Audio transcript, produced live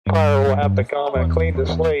Empire will have to come and clean the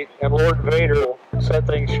slate, and Lord Vader will set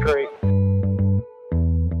things straight.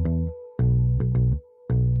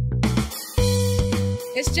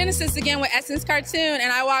 It's Genesis again with Essence Cartoon,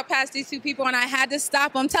 and I walked past these two people and I had to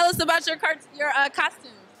stop them. Tell us about your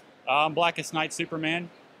costumes. I'm Blackest Night Superman.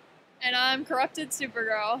 And I'm Corrupted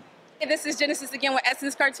Supergirl. Hey, this is Genesis again with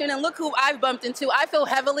Essence Cartoon, and look who I've bumped into. I feel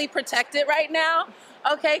heavily protected right now.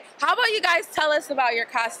 Okay, how about you guys tell us about your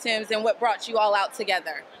costumes and what brought you all out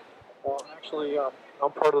together? Well, actually,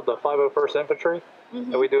 I'm part of the 501st Infantry,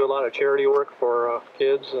 and we do a lot of charity work for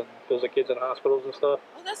kids and visit kids in hospitals and stuff.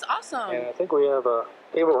 Oh, that's awesome. And I think we have a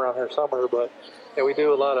table around here somewhere, but yeah, we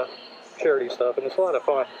do a lot of charity stuff, and it's a lot of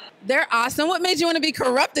fun. They're awesome. What made you want to be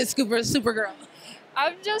Corrupted Supergirl?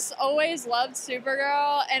 I've just always loved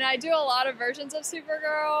Supergirl, and I do a lot of versions of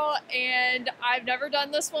Supergirl, and I've never done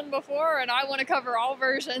this one before, and I want to cover all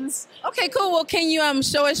versions. Okay, cool. Well, can you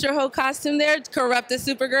show us your whole costume there, Corrupted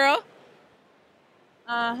Supergirl?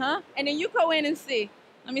 Uh-huh. And then you go in and see.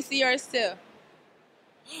 Let me see yours too.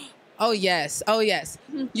 Oh, yes. Oh, yes.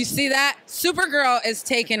 You see that? Supergirl is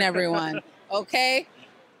taking everyone, okay?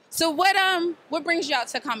 So what brings you out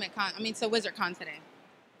to Comic-Con, to WizardCon today?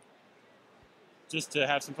 Just to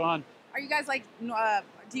have some fun. Are you guys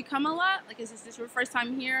do you come a lot? Like, is this your first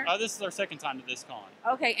time here? This is our second time to this con.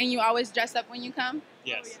 Okay, and you always dress up when you come?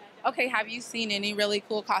 Yes. Oh, yeah. Okay, have you seen any really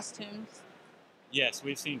cool costumes? Yes,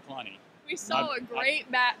 we've seen plenty. We saw a great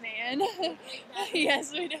Batman.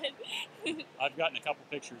 Yes, we did. I've gotten a couple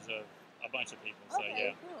pictures of a bunch of people, so okay,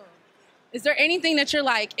 yeah. Cool. Is there anything that you're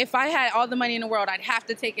like, if I had all the money in the world, I'd have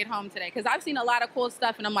to take it home today? Because I've seen a lot of cool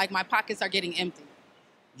stuff, and I'm like, my pockets are getting empty.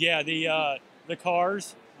 Yeah, the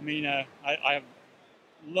cars. I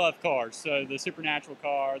love cars. So the Supernatural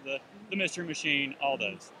car, the Mystery Machine, all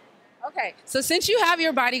those. Okay, so since you have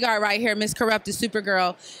your bodyguard right here, Miss Corrupted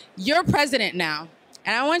Supergirl, you're president now.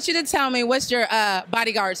 And I want you to tell me what's your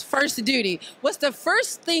bodyguard's first duty. What's the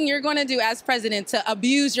first thing you're going to do as president to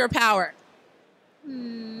abuse your power?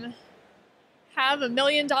 Have $1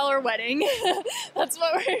 million wedding. That's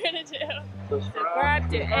what we're going to do. Subscribe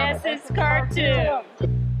to Essence Cartoon.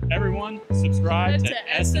 Everyone, subscribe to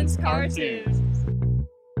Essence Cartoon.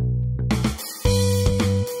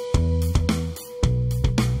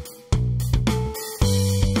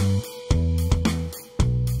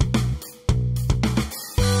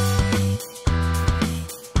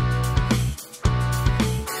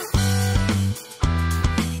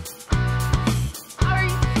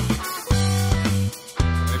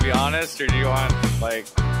 Honest, or do you want I'm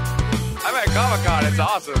at Comic-Con, it's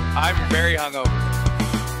awesome. I'm very hungover.